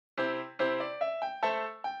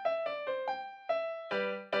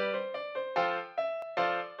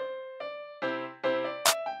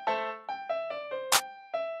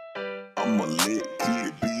I'm a lit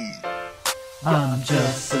kid B. I'm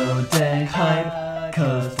just so dang hype,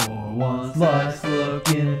 cause for once life's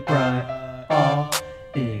looking bright. I'll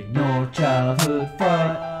ignore childhood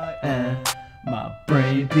fright, and my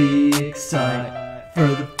brain be excited for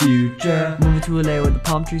the future. Moving to LA where the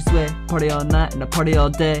palm trees sway, party all night and I party all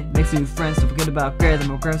day. Makes new friends, don't forget about grade, then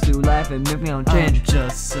we'll grow through life and make me own change. I'm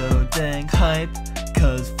just so dang hype,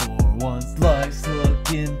 cause for once life's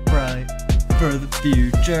looking bright for the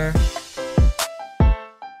future.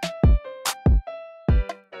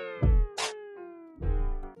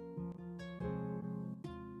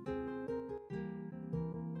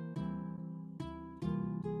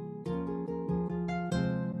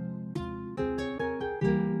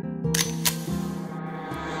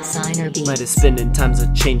 Might is spinning, times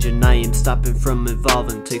are changing, I am stopping from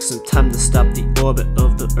evolving. Take some time to stop the orbit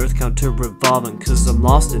of the earth counter revolving, cause I'm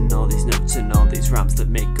lost in all these notes and all these rhymes that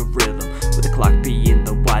make a rhythm, with the clock being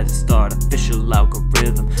the wisest artificial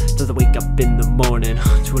algorithm. Does I wake up in the morning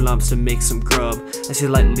to alarms to make some grub? I say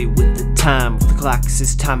lightly with the time, with the clock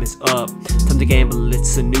says time is up. Time to gamble,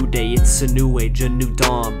 it's a new day, it's a new age, a new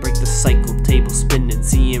dawn. Break the cycle, table spinning,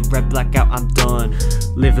 seeing red blackout, I'm done.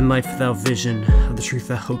 Living life without vision of the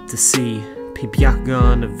truth I hope to see. Pipiaka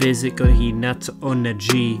on a visit, go to Hinata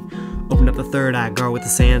Onaji. Open up the third eye, guard with the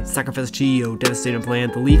sand, sacrifice Chio, devastating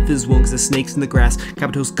plan. The leaf is one cause the snakes in the grass,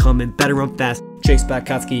 Kabuto's coming, better run fast. Chase back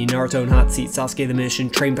Katsuki, Naruto in hot seat, Sasuke the mission,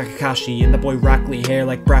 train back Kakashi, and the boy Rock Lee, hair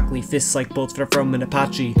like broccoli, fists like bolts from an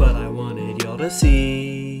Apache. But I wanted y'all to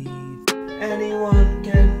see, anyone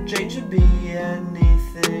can change and be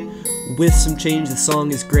anything. With some change, the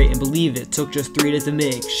song is great, and believe it, took just 3 days to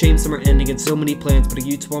make. Shame summer ending and so many plans, but a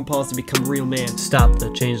YouTube on pause to become a real man. Stop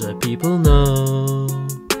the change, let people know.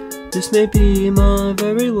 This may be my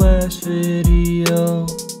very last video.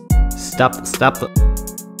 Stop the,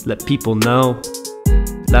 let people know.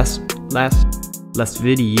 Last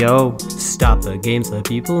video. Stop the games, let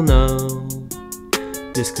people know.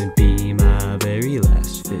 This could be my very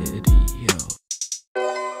last video.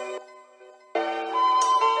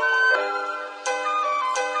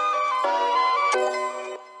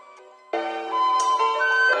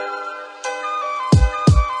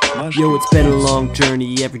 Yo, it's been a long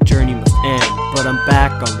journey, every journey must end. But I'm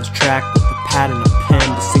back on this track with the pad and a pen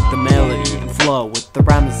to sync the melody and flow with the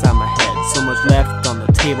rhyme inside my head. So much left on the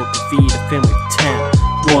table to feed a family of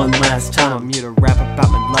 10. One last time I'm here to rap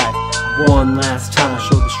about my life. One last time I'll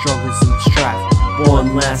show the struggles and the strife.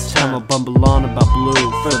 One last time I'll bumble on about blue.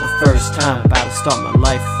 For the first time, about to start my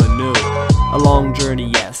life anew. A long journey,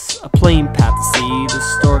 yes, a plain path to see. The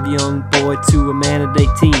story of a young boy to a man at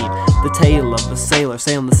 18. The tale of a sailor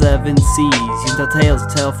sailing the 7 seas. You can tell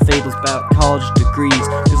tales, tell fables about college degrees.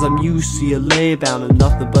 Cause I'm UCLA bound and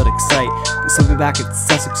nothing but excite. Cause I'll be back at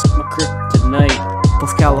Sussex with my kryptonite.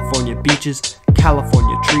 Plus California beaches,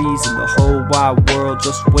 California trees, and the whole wide world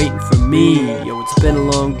just waiting for me. Yo, it's been a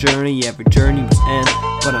long journey, every journey must end.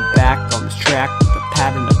 But I'm back on this track with a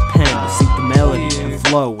pad and a pen to sync the melody and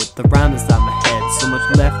flow with the rhyme inside my head. So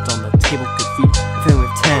much left on the table could feed a family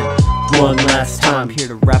of 10. One last time, here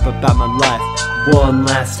to rap about my life. One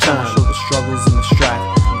last time, show the struggles and the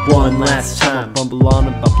strife. One last time, bumble on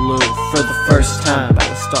about blue. For the first time, about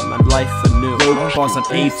to start my life anew. Bars on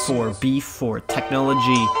A4, B4,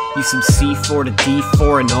 technology. Use some C4 to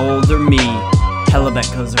D4, an older me. Hella bet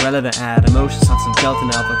cause irrelevant add emotions on some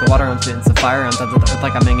gelatin out like the water on fins, the fire on top of the earth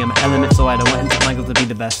like I'm in an element, so I don't want into Michael to be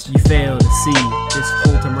the best. You fail to see this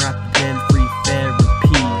whole time rap